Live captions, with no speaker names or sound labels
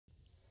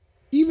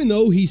Even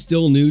though he's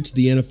still new to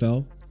the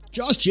NFL,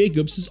 Josh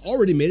Jacobs has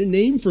already made a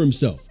name for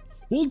himself.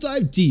 We'll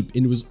dive deep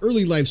into his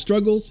early life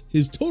struggles,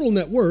 his total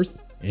net worth,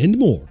 and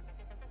more.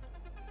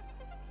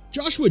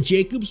 Joshua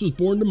Jacobs was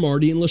born to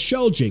Marty and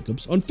Lachelle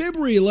Jacobs on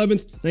February 11,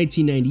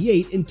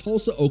 1998 in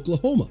Tulsa,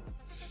 Oklahoma.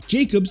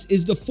 Jacobs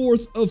is the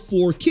fourth of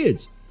four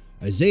kids.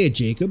 Isaiah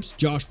Jacobs,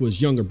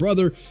 Joshua's younger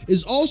brother,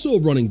 is also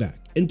a running back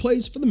and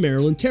plays for the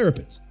Maryland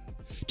Terrapins.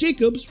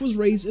 Jacobs was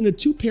raised in a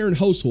two-parent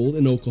household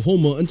in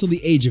Oklahoma until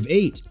the age of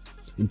 8.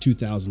 In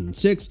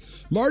 2006,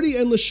 Marty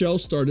and Lachelle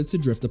started to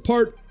drift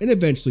apart and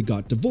eventually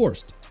got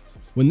divorced.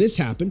 When this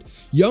happened,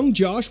 young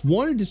Josh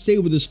wanted to stay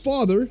with his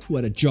father, who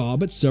had a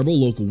job at several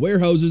local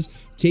warehouses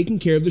taking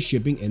care of the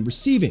shipping and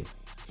receiving.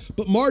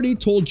 But Marty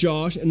told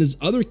Josh and his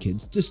other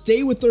kids to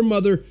stay with their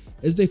mother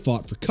as they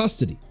fought for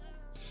custody.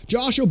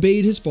 Josh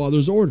obeyed his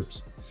father's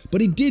orders,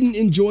 but he didn't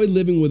enjoy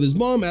living with his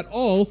mom at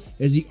all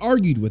as he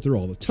argued with her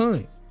all the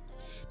time.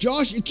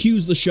 Josh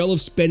accused Lachelle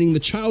of spending the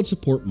child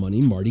support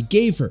money Marty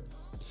gave her.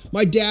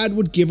 "My dad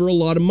would give her a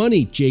lot of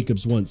money,"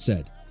 Jacobs once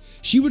said.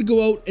 "She would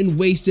go out and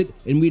waste it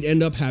and we'd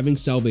end up having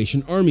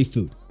Salvation Army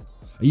food.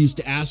 I used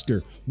to ask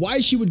her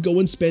why she would go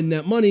and spend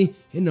that money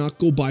and not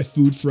go buy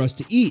food for us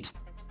to eat.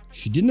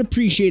 She didn't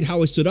appreciate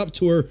how I stood up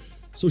to her,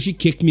 so she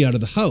kicked me out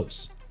of the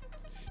house."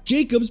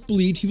 Jacobs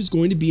believed he was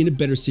going to be in a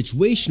better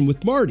situation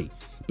with Marty,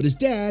 but his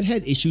dad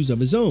had issues of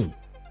his own.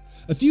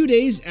 A few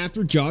days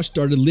after Josh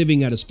started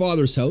living at his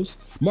father's house,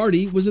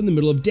 Marty was in the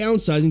middle of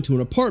downsizing to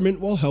an apartment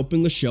while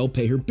helping Lachelle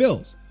pay her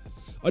bills.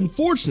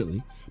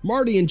 Unfortunately,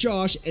 Marty and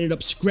Josh ended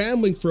up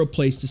scrambling for a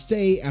place to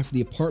stay after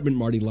the apartment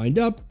Marty lined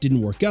up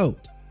didn't work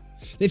out.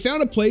 They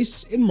found a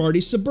place in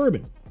Marty's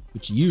Suburban,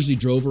 which he usually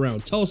drove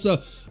around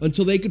Tulsa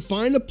until they could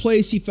find a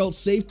place he felt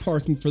safe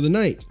parking for the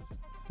night.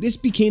 This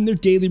became their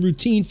daily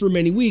routine for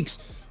many weeks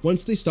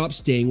once they stopped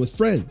staying with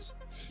friends.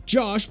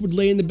 Josh would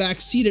lay in the back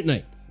seat at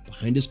night,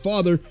 behind his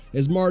father,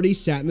 as Marty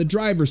sat in the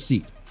driver's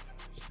seat.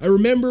 "I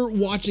remember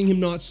watching him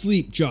not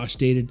sleep," Josh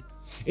stated.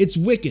 "It's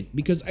wicked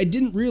because I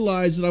didn't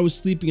realize that I was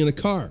sleeping in a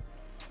car.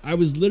 I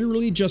was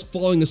literally just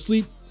falling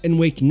asleep and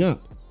waking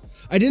up.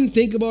 I didn't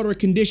think about our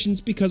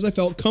conditions because I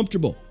felt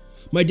comfortable.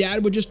 My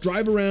dad would just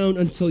drive around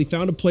until he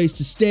found a place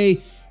to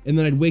stay, and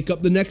then I'd wake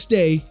up the next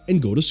day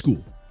and go to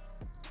school."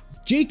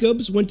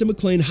 Jacobs went to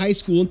McLean High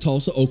School in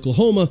Tulsa,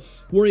 Oklahoma,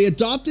 where he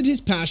adopted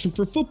his passion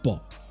for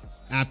football.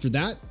 After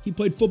that, he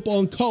played football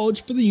in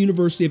college for the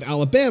University of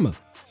Alabama.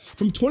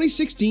 From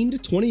 2016 to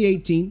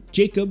 2018,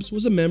 Jacobs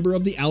was a member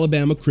of the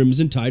Alabama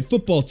Crimson Tide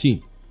football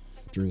team.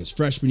 During his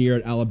freshman year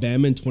at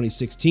Alabama in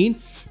 2016,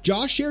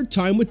 Josh shared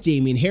time with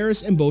Damian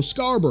Harris and Bo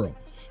Scarborough,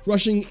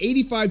 rushing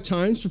 85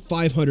 times for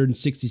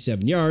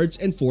 567 yards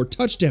and 4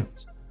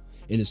 touchdowns.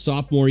 In his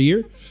sophomore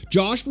year,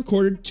 Josh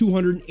recorded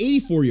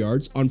 284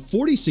 yards on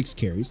 46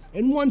 carries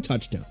and 1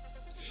 touchdown.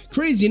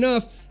 Crazy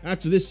enough,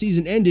 after this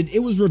season ended, it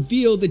was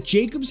revealed that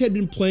Jacobs had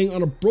been playing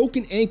on a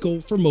broken ankle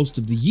for most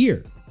of the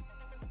year.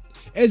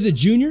 As a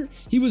junior,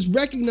 he was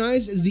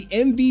recognized as the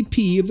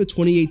MVP of the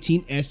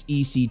 2018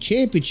 SEC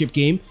Championship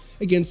game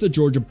against the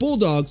Georgia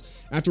Bulldogs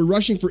after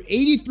rushing for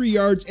 83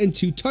 yards and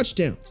 2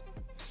 touchdowns.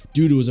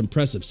 Due to his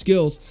impressive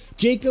skills,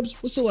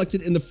 Jacobs was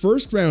selected in the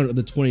first round of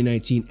the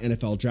 2019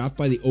 NFL Draft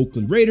by the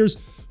Oakland Raiders,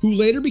 who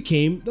later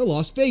became the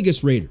Las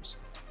Vegas Raiders.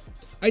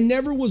 "I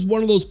never was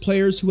one of those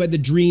players who had the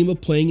dream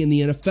of playing in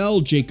the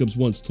NFL," Jacobs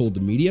once told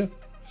the media.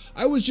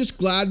 "I was just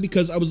glad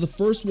because I was the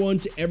first one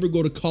to ever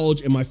go to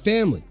college in my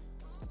family.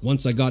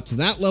 Once I got to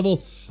that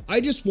level,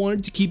 I just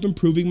wanted to keep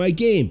improving my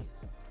game.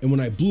 And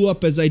when I blew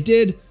up as I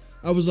did,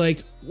 I was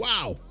like,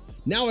 wow,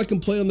 now I can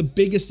play on the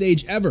biggest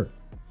stage ever.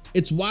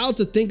 It's wild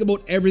to think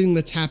about everything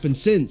that's happened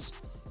since,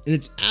 and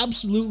it's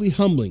absolutely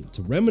humbling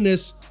to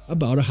reminisce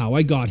about how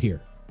I got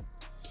here."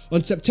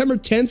 On September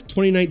 10th,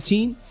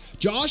 2019,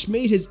 Josh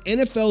made his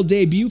NFL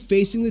debut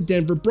facing the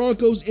Denver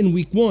Broncos in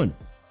Week 1.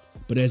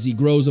 But as he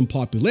grows in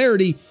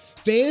popularity,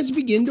 fans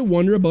begin to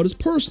wonder about his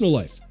personal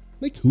life,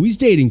 like who he's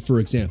dating, for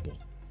example.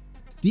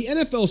 The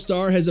NFL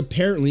star has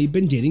apparently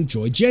been dating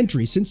Joy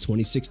Gentry since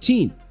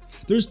 2016.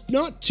 There's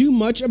not too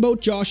much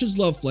about Josh's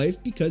love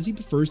life because he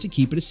prefers to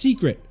keep it a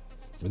secret.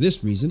 For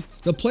this reason,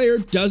 the player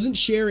doesn't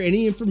share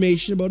any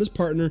information about his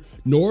partner,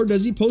 nor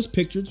does he post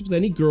pictures with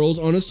any girls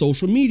on his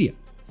social media.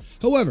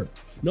 However,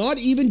 not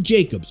even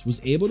Jacobs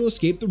was able to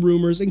escape the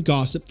rumors and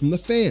gossip from the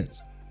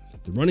fans.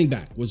 The running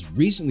back was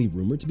recently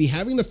rumored to be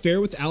having an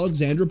affair with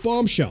Alexandra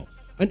Bombshell,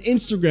 an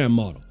Instagram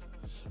model.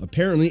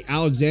 Apparently,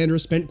 Alexandra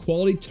spent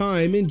quality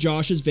time in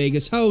Josh's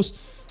Vegas house,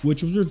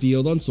 which was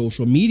revealed on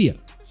social media.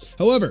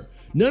 However,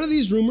 none of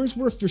these rumors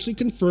were officially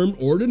confirmed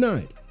or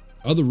denied.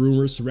 Other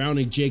rumors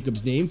surrounding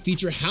Jacobs' name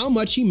feature how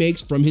much he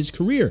makes from his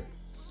career.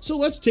 So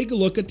let's take a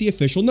look at the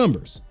official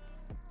numbers.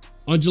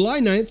 On July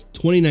 9th,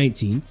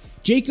 2019,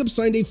 Jacobs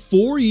signed a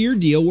 4-year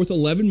deal worth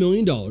 $11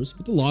 million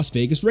with the Las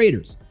Vegas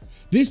Raiders.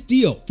 This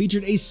deal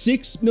featured a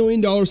 $6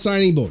 million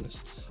signing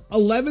bonus,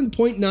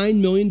 $11.9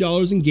 million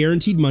in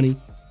guaranteed money,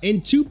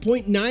 and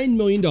 $2.9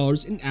 million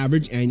in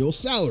average annual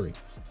salary.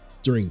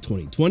 During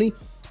 2020,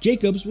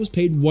 Jacobs was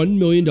paid $1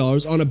 million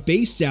on a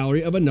base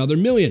salary of another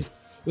 $1 million,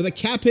 with a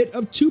cap hit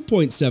of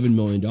 $2.7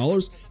 million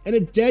and a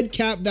dead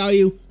cap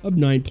value of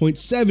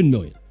 $9.7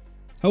 million.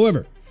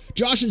 However,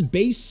 Josh's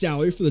base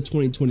salary for the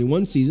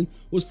 2021 season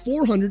was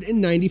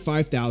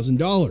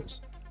 $495,000.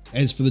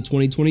 As for the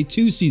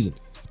 2022 season,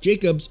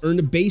 Jacobs earned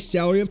a base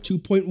salary of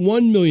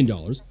 $2.1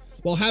 million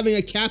while having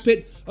a cap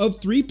hit of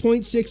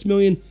 $3.6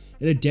 million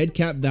and a dead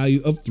cap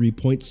value of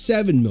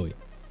 $3.7 million.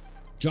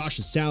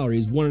 Josh's salary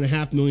is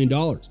 $1.5 million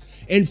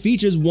and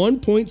features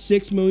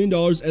 $1.6 million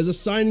as a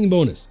signing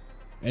bonus.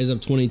 As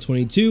of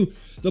 2022,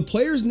 the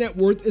player's net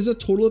worth is a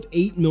total of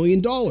 $8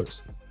 million.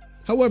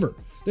 However,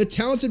 the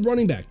talented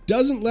running back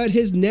doesn't let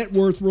his net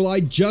worth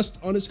rely just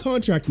on his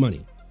contract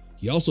money.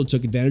 He also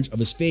took advantage of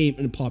his fame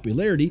and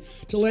popularity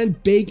to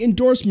land big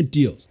endorsement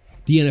deals.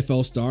 The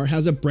NFL star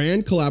has a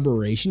brand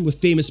collaboration with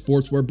famous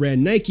sportswear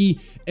brand Nike,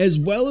 as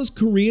well as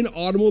Korean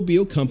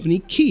automobile company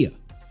Kia.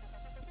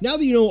 Now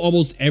that you know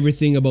almost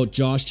everything about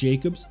Josh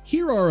Jacobs,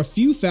 here are a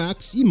few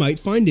facts you might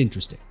find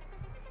interesting.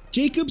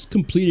 Jacobs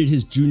completed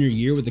his junior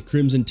year with the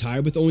Crimson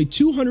Tide with only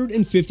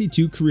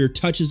 252 career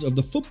touches of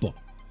the football.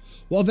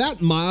 While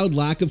that mild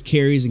lack of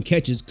carries and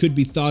catches could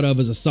be thought of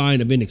as a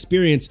sign of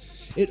inexperience,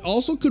 it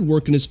also could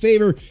work in his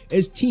favor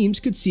as teams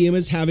could see him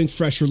as having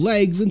fresher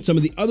legs than some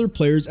of the other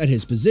players at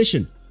his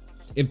position.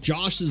 If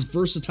Josh's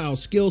versatile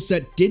skill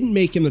set didn't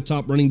make him the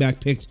top running back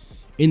picked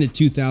in the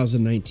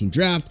 2019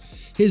 draft,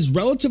 his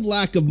relative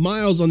lack of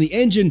miles on the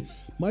engine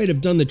might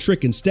have done the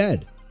trick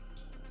instead.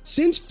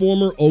 Since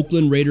former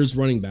Oakland Raiders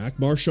running back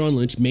Marshawn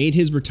Lynch made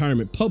his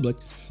retirement public,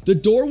 the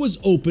door was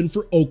open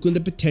for Oakland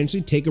to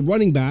potentially take a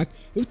running back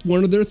with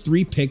one of their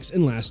 3 picks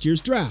in last year's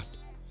draft.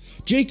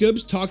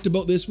 Jacobs talked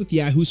about this with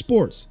Yahoo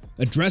Sports,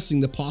 addressing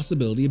the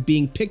possibility of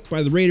being picked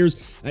by the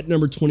Raiders at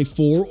number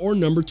 24 or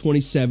number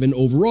 27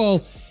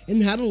 overall,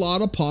 and had a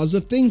lot of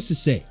positive things to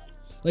say,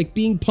 like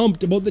being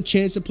pumped about the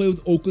chance to play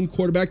with Oakland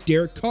quarterback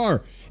Derek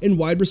Carr and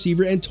wide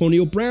receiver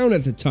Antonio Brown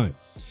at the time.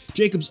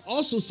 Jacobs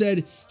also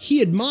said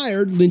he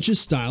admired Lynch's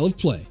style of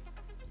play.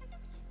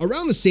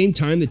 Around the same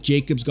time that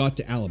Jacobs got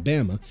to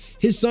Alabama,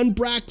 his son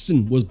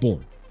Braxton was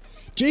born.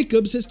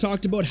 Jacobs has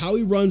talked about how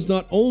he runs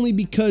not only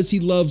because he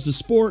loves the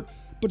sport,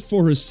 but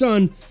for his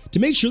son, to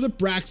make sure that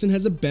Braxton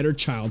has a better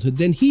childhood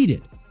than he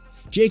did.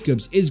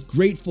 Jacobs is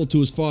grateful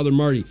to his father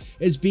Marty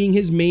as being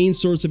his main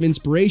source of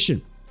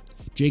inspiration.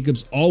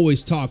 Jacobs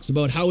always talks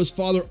about how his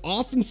father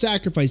often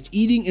sacrificed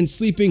eating and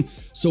sleeping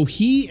so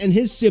he and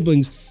his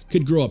siblings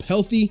could grow up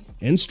healthy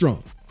and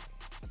strong.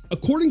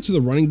 According to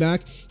the running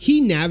back,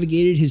 he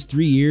navigated his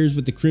 3 years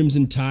with the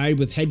Crimson Tide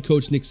with head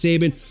coach Nick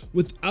Saban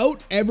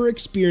without ever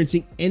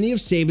experiencing any of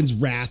Saban's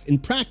wrath in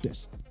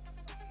practice.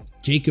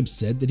 Jacobs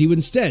said that he would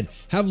instead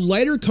have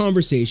lighter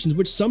conversations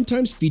which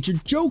sometimes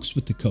featured jokes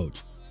with the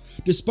coach.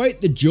 Despite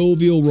the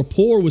jovial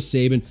rapport with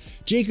Saban,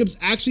 Jacobs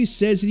actually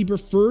says that he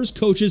prefers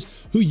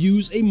coaches who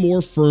use a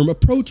more firm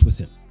approach with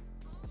him.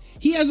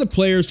 He has a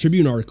Players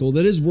Tribune article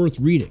that is worth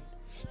reading.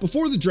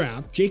 Before the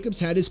draft, Jacobs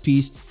had his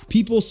piece,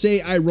 People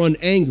Say I Run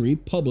Angry,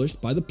 published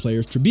by the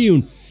Players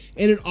Tribune,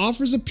 and it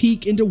offers a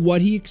peek into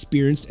what he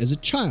experienced as a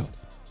child.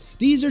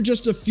 These are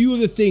just a few of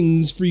the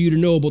things for you to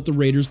know about the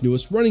Raiders'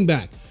 newest running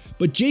back,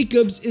 but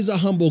Jacobs is a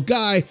humble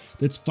guy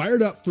that's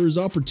fired up for his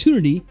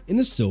opportunity in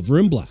the silver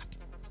and black.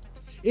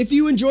 If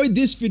you enjoyed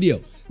this video,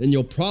 then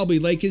you'll probably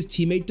like his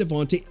teammate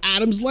Davante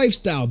Adams'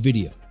 lifestyle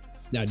video.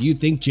 Now, do you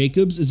think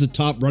Jacobs is the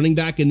top running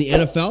back in the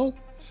NFL?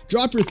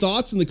 Drop your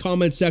thoughts in the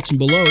comment section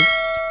below.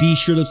 Be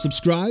sure to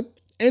subscribe,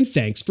 and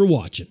thanks for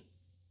watching.